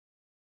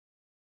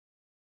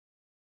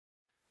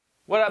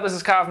What up, this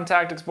is Kyle from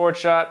Tactics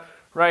Boardshop.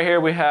 Right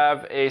here we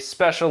have a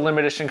special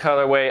limited edition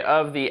colorway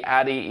of the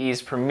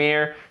Adidas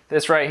Premiere.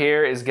 This right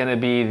here is going to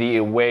be the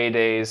Away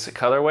Days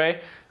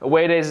colorway.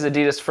 Away Days is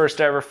Adidas' first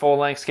ever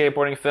full-length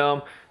skateboarding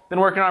film. Been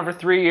working on it for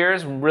 3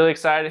 years. I'm really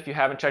excited. If you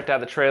haven't checked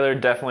out the trailer,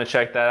 definitely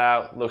check that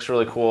out. Looks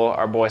really cool.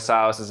 Our boy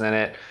Silas is in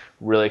it.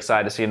 Really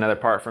excited to see another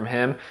part from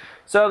him.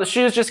 So the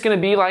shoe is just going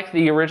to be like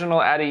the original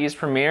Adidas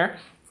Premiere.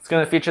 It's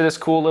going to feature this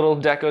cool little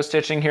deco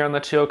stitching here on the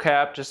toe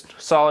cap, just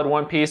solid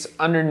one piece.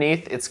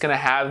 Underneath, it's going to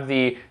have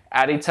the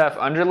adiTUFF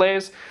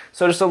underlays.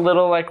 So just a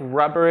little like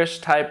rubberish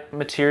type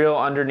material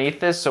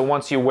underneath this. So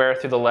once you wear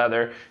through the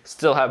leather,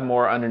 still have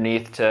more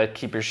underneath to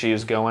keep your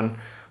shoes going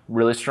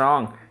really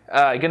strong.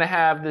 You're going to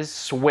have this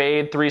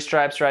suede 3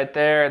 stripes right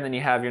there, and then you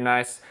have your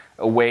nice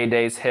Away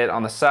Days hit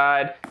on the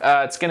side.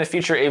 It's going to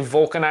feature a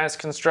vulcanized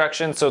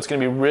construction, so it's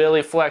going to be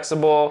really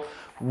flexible,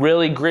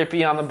 really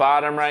grippy on the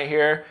bottom right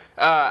here.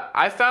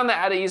 I found the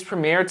Adidas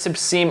Premiere to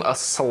seem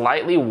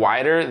slightly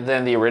wider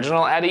than the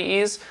original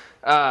Adidas.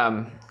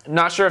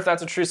 Not sure if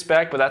that's a true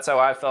spec, but that's how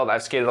I felt.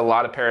 I've skated a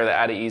lot of pair of the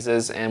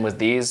Adidas's, and with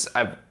these,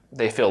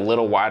 they feel a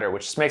little wider,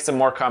 which just makes them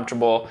more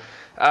comfortable.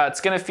 It's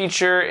going to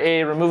feature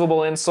a removable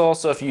insole,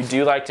 so if you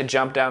do like to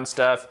jump down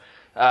stuff,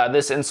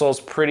 this insole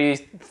is pretty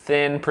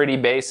thin, pretty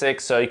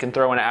basic, so you can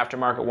throw in an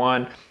aftermarket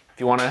one if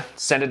you want to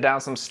send it down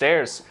some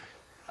stairs.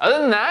 Other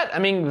than that, I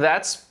mean,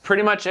 that's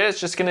pretty much it. It's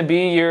just going to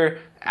be your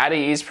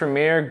Adidas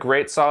Premiere,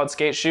 great solid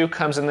skate shoe.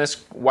 Comes in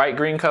this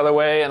white-green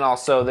colorway and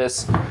also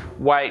this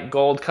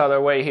white-gold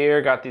colorway here.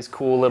 Got these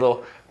cool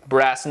little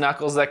brass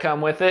knuckles that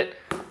come with it.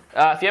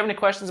 If you have any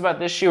questions about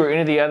this shoe or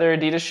any of the other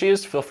Adidas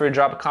shoes, feel free to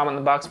drop a comment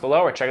in the box below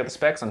or check out the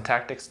specs on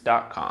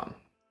tactics.com.